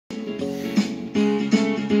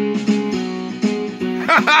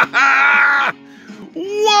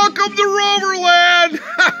Welcome to Rover Land.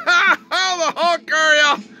 How the heck are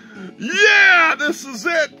ya? Yeah, this is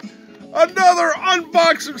it. Another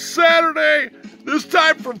unboxing Saturday. This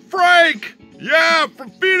time from Frank. Yeah,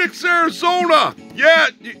 from Phoenix, Arizona. Yeah,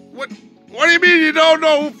 what do you mean you don't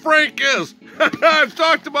know who Frank is? I've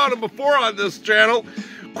talked about him before on this channel.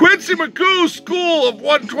 Quincy Magoo School of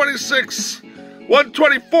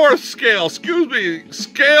 124th scale,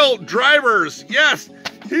 scale drivers. Yes,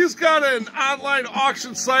 he's got an online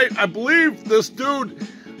auction site. I believe this dude,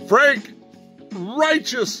 Frank,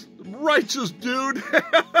 righteous dude.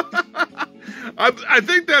 I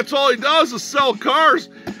think that's all he does is sell cars.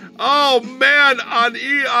 Oh man, on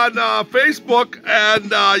Facebook,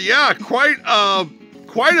 and yeah, quite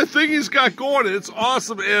a thing he's got going. It's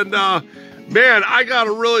awesome, and man, I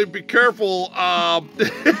gotta really be careful.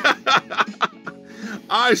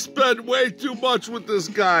 I spend way too much with this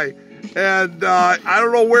guy, and I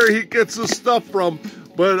don't know where he gets his stuff from,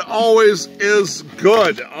 but it always is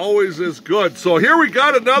good. Always is good. So here we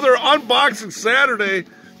got another unboxing Saturday,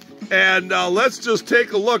 and let's just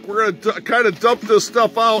take a look. We're gonna kind of dump this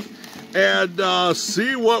stuff out and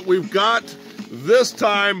see what we've got this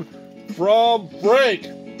time from Frank.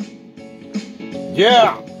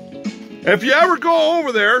 Yeah. If you ever go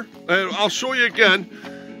over there, and I'll show you again,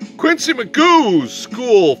 Quincy Magoo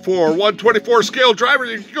School for 124 scale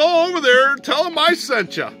drivers, you can go over there and tell them I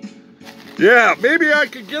sent you. Yeah, maybe I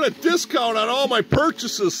could get a discount on all my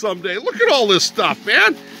purchases someday. Look at all this stuff,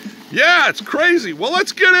 man. Yeah, it's crazy. Well,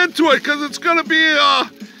 let's get into it, because it's going to be,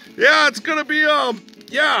 it's going to be a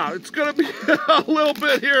little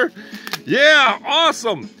bit here. Yeah,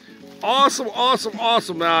 awesome. Awesome.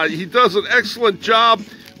 He does an excellent job.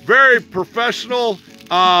 Very professional,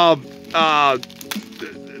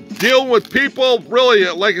 dealing with people, really,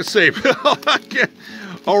 like I say, a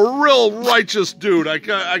real righteous dude, I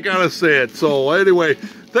gotta say it. So anyway,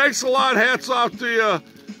 thanks a lot, hats off to you,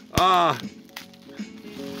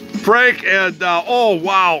 Frank, and oh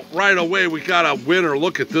wow, right away we got a winner.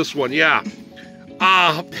 Look at this one. Yeah,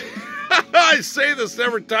 I say this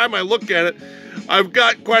every time I look at it. I've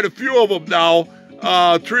got quite a few of them now,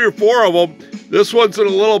 3 or 4 of them. This one's in a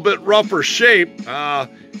little bit rougher shape,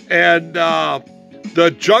 and the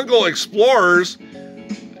Jungle Explorers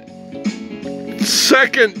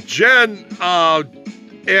 2nd gen,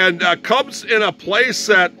 and comes in a play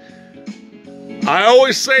set. I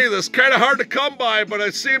always say this, kind of hard to come by, but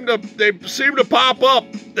they seem to pop up.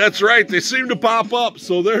 That's right, they seem to pop up.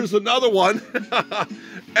 So there's another one.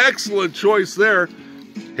 Excellent choice there.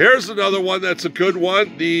 Here's another one that's a good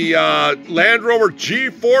one. The Land Rover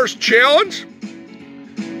G-Force Challenge.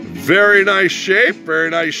 Very nice shape,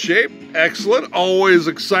 excellent. Always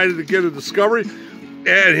excited to get a discovery.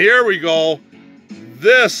 And here we go.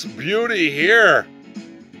 This beauty here.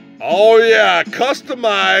 Oh yeah,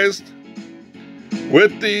 customized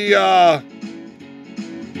with the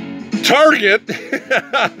target,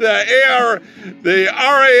 the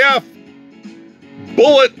RAF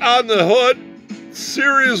bullet on the hood,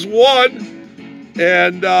 Series 1.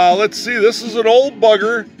 And let's see, this is an old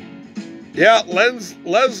bugger. Yeah,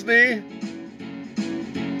 Lesney,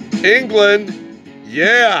 England.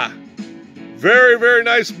 Yeah, very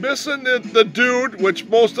nice. Missing the dude, which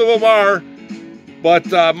most of them are, but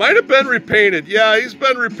might have been repainted. Yeah, he's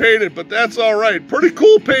been repainted, but that's all right. Pretty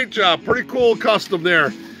cool paint job, pretty cool custom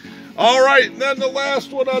there. All right, and then the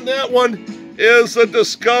last one on that one is a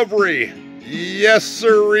Discovery. Yes,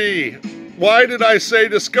 sirree. Why did I say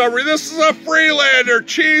Discovery? This is a Freelander.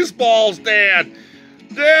 Cheese balls, Dad.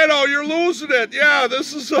 Dano, you're losing it. Yeah,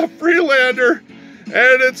 this is a Freelander, and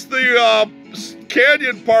it's the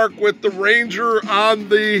Canyon Park with the Ranger on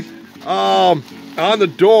the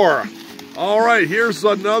door. All right, here's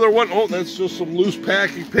another one. Oh, that's just some loose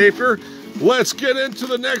packing paper. Let's get into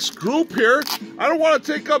the next group here. I don't want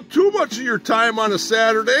to take up too much of your time on a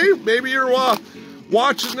Saturday. Maybe you're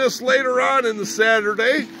watching this later on in the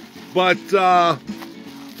Saturday, but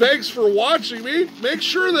thanks for watching me. Make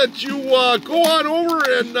sure that you go on over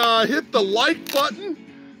and hit the like button.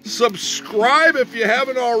 Subscribe if you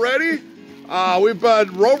haven't already.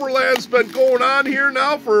 Roverland's been going on here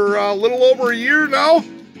now for a little over a year now.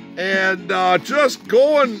 And just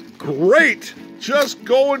going great.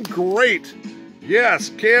 Yes,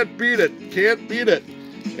 can't beat it.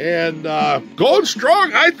 And going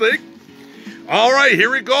strong, I think. All right, here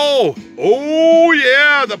we go. Oh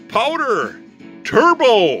yeah, the Powder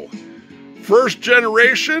Turbo, 1st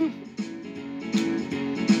generation.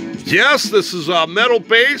 Yes, this is a metal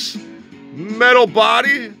base, metal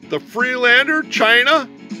body, the Freelander, China.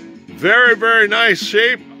 Very nice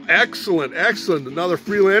shape. Excellent. Another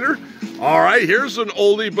Freelander. All right, here's an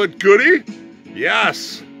oldie but goodie.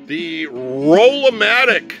 Yes, the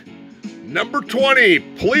Roll-O-Matic number 20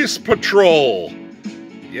 Police Patrol.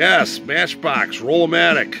 Yes, Matchbox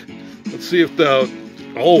Roll-O-Matic. Let's see if the,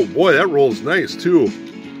 oh boy, that rolls nice too.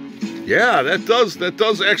 Yeah, that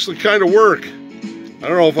does actually kind of work. I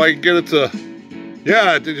don't know if I can get it to,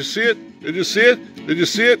 yeah, did you see it? Did you see it? Did you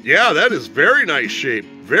see it? Yeah, that is very nice shape.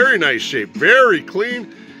 Very nice shape. Very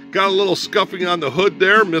clean. Got a little scuffing on the hood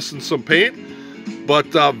there, missing some paint. But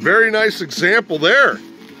very nice example there.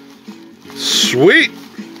 Sweet.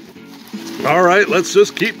 All right, let's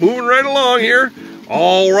just keep moving right along here.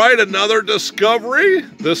 All right, another discovery.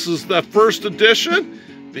 This is the first edition,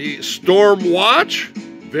 the Storm Watch.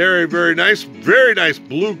 Very, very nice. Very nice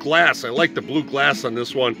blue glass. I like the blue glass on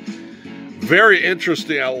this one. Very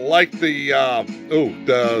interesting. I like the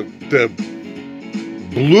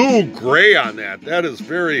blue gray on that. That is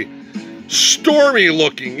very stormy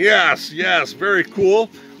looking. Yes, yes, very cool.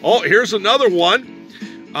 Oh, here's another one.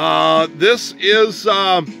 This is,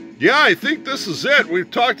 yeah, I think this is it.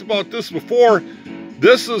 We've talked about this before.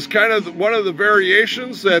 This is kind of one of the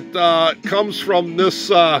variations that comes from this,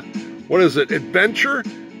 what is it, Adventure?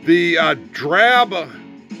 The drab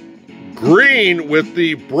green with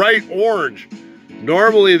the bright orange.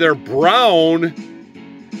 Normally they're brown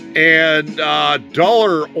and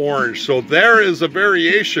duller orange. So there is a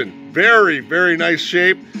variation. Very, very nice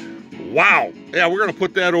shape. Wow. Yeah, we're going to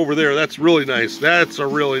put that over there. That's really nice. That's a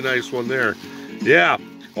really nice one there. Yeah.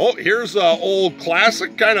 Oh, here's an old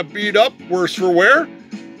classic, kind of beat up, worse for wear.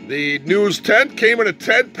 The News tent came in a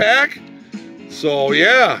tent pack. So,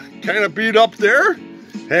 yeah, kind of beat up there.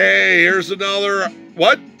 Hey, here's another,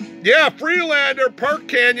 what? Yeah, Freelander Park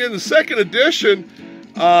Canyon, the second edition.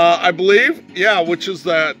 I believe, yeah, which is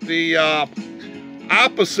the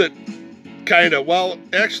opposite kind of, well,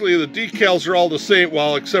 actually the decals are all the same,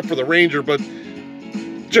 well, except for the Ranger, but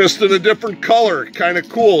just in a different color, kind of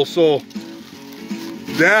cool. So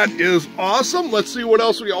that is awesome. Let's see what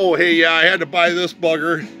else we, oh, hey, yeah, I had to buy this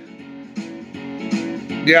bugger.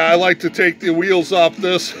 Yeah, I like to take the wheels off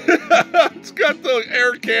this. It's got the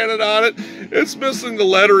air cannon on it. It's missing the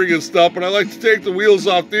lettering and stuff, but I like to take the wheels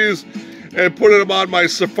off these and put them on my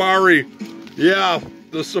Safari. Yeah,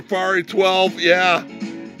 the Safari 12, yeah.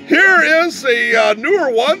 Here is a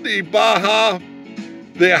newer one, the Baja,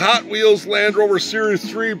 the Hot Wheels Land Rover Series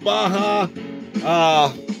 3 Baja.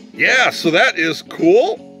 Yeah, so that is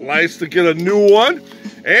cool. Nice to get a new one.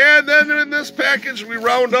 And then in this package, we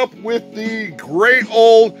round up with the great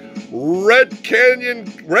old Red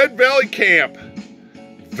Valley Camp.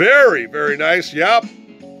 Very, very nice. Yep.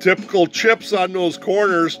 Typical chips on those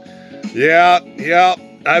corners. Yeah, yeah.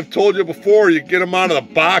 I've told you before, you get them out of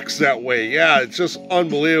the box that way. Yeah, it's just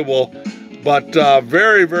unbelievable. But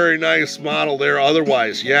very, very nice model there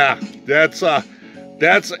otherwise. Yeah, that's AA++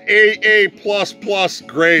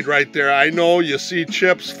 grade right there. I know you see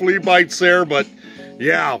chips, flea bites there, but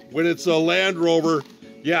yeah, when it's a Land Rover,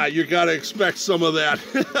 yeah, you got to expect some of that.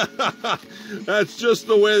 That's just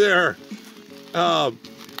the way there. I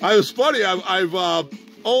was funny. I've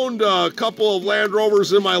owned a couple of Land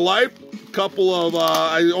Rovers in my life.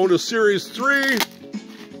 I owned a Series 3,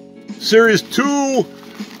 Series 2,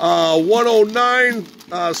 109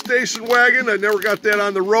 station wagon. I never got that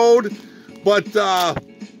on the road. But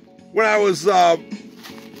when I was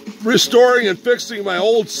restoring and fixing my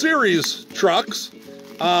old Series trucks,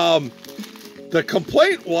 the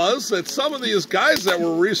complaint was that some of these guys that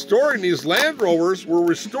were restoring these Land Rovers were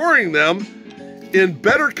restoring them in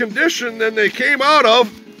better condition than they came out of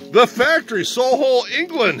the factory, Solihull,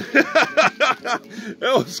 England. It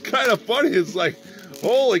was kind of funny. It's like,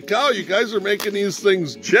 holy cow, you guys are making these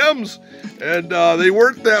things gems, and they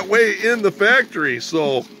weren't that way in the factory.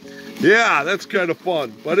 So, yeah, that's kind of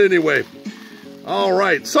fun. But anyway, all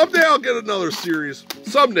right. Someday I'll get another series.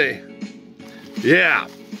 Someday. Yeah.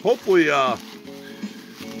 Hopefully,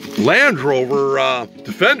 Land Rover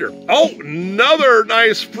Defender. Oh, another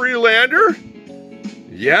nice Freelander.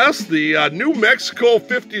 Yes, the New Mexico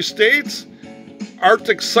 50 States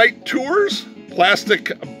Arctic Site Tours,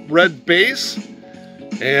 plastic red base,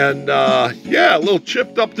 and yeah, a little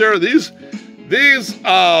chipped up there. These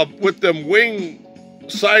with them wing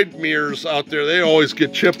side mirrors out there, they always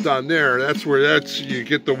get chipped on there. That's where you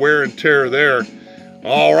get the wear and tear there.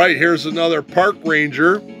 All right, here's another Park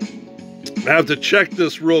Ranger. I have to check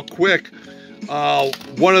this real quick.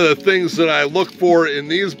 One of the things that I look for in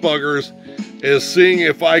these buggers is seeing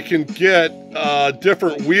if I can get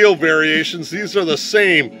different wheel variations. These are the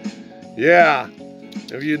same. Yeah.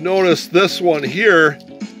 If you notice this one here,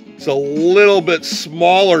 It's a little bit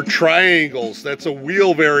smaller triangles. That's a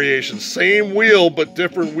wheel variation. Same wheel, but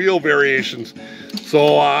different wheel variations.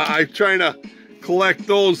 So I'm trying to collect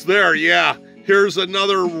those there. Yeah, here's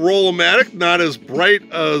another Roll-O-Matic. Not as bright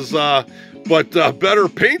as, but better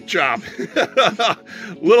paint job.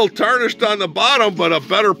 Little tarnished on the bottom, but a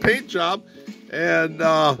better paint job. And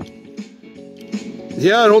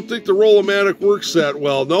yeah, I don't think the Roll-O-Matic works that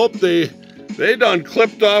well. Nope, they done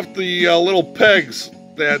clipped off the little pegs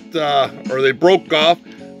that, or they broke off,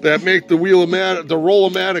 that make the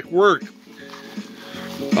Roll-O-Matic work.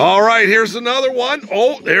 All right, here's another one.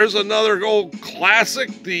 Oh, there's another old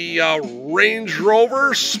classic, the Range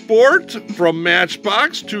Rover Sport from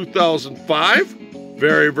Matchbox 2005.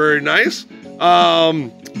 Very, very nice.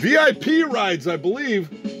 VIP rides, I believe.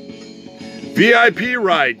 VIP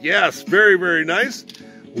ride, yes, very, very nice.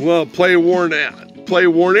 Well, play worn air.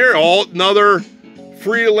 Oh, another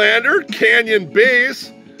Freelander, Canyon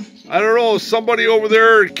Base. I don't know, somebody over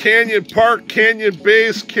there at Canyon Park, Canyon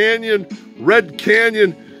Base, Canyon, Red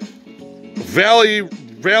Canyon, Valley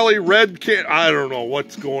Red Canyon. I don't know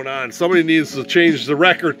what's going on. Somebody needs to change the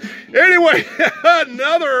record. Anyway,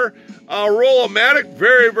 another Roll-O-Matic,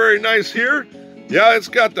 very, very nice here. Yeah, it's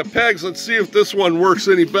got the pegs. Let's see if this one works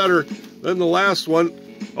any better than the last one.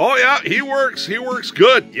 Oh yeah, he works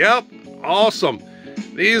good. Yep, awesome.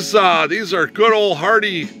 These are good old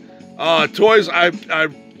hardy toys.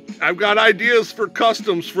 I've got ideas for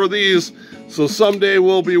customs for these, so someday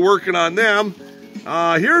we'll be working on them.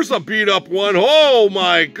 Here's a beat up one. Oh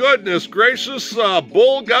my goodness gracious,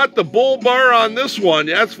 bull got the bull bar on this one,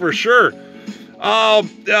 that's for sure.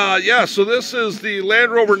 Yeah, so this is the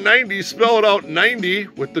Land Rover 90, spell it out 90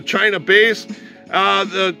 with the China base.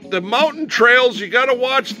 The mountain trails, you got to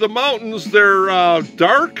watch the mountains. They're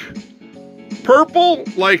dark purple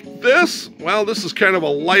like this. Well, this is kind of a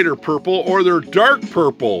lighter purple, or they're dark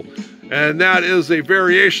purple, and that is a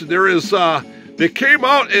variation. There is they came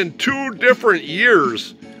out in 2 different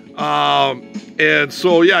years, and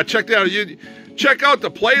so yeah, check that out. You check out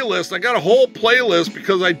the playlist. I got a whole playlist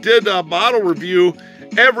because I did a model review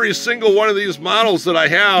every single one of these models that I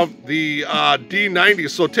have, the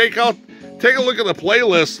D90. So take a look at the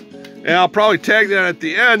playlist, and I'll probably tag that at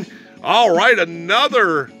the end. All right,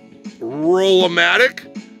 another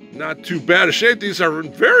Roll-O-Matic, not too bad a shape. These are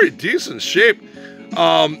in very decent shape.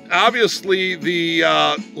 Obviously, the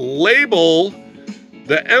label,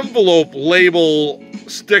 the envelope label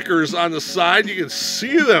stickers on the side, you can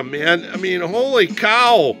see them, man. I mean, holy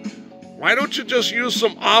cow. Why don't you just use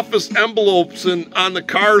some office envelopes on the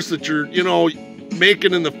cars that you're,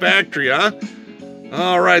 making in the factory, huh?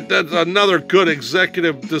 All right, that's another good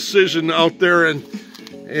executive decision out there, and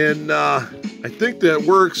I think that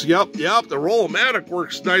works. Yep, the Roll-O-Matic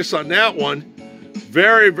works nice on that one.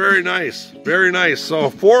 Very, very nice, very nice.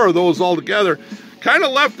 So 4 of those all together. Kind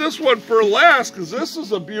of left this one for last because this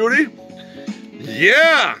is a beauty.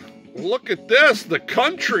 Yeah, look at this, the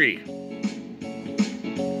Country.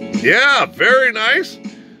 Yeah, very nice.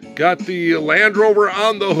 Got the Land Rover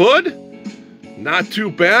on the hood. Not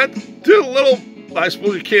too bad. Did a little, I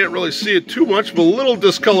suppose you can't really see it too much, but a little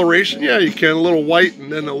discoloration. Yeah, you can. A little white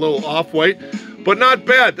and then a little off-white. But not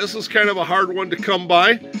bad. This is kind of a hard one to come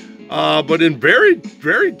by. But in very,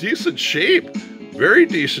 very decent shape. Very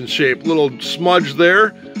decent shape. Little smudge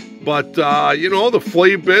there. But, the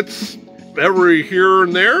flea bits every here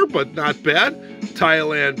and there, but not bad.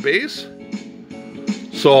 Thailand base.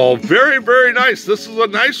 So, very, very nice. This is a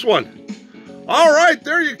nice one. All right,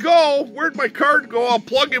 there you go. Where'd my card go? I'll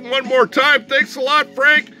plug him one more time. Thanks a lot,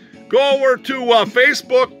 Frank. Go over to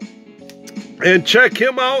Facebook and check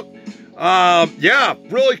him out. Yeah,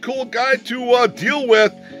 really cool guy to deal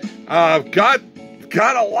with. Got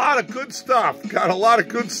a lot of good stuff. Got a lot of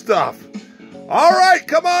good stuff. All right,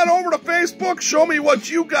 come on over to Facebook. Show me what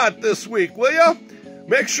you got this week, will you?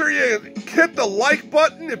 Make sure you hit the like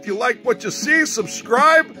button if you like what you see.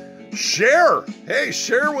 Subscribe. Share. Hey,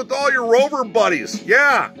 share with all your Rover buddies.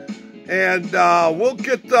 Yeah. And we'll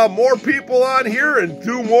get more people on here and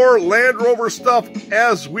do more Land Rover stuff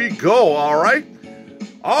as we go. All right.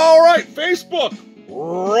 All right. Facebook,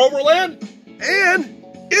 Roverland, and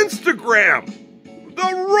Instagram,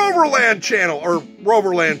 the Roverland channel, or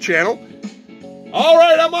Roverland channel. All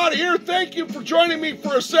right. I'm out of here. Thank you for joining me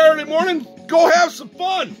for a Saturday morning. Go have some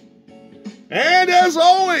fun. And as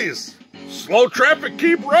always, slow traffic,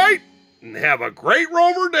 keep right, and have a great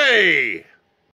Rover day.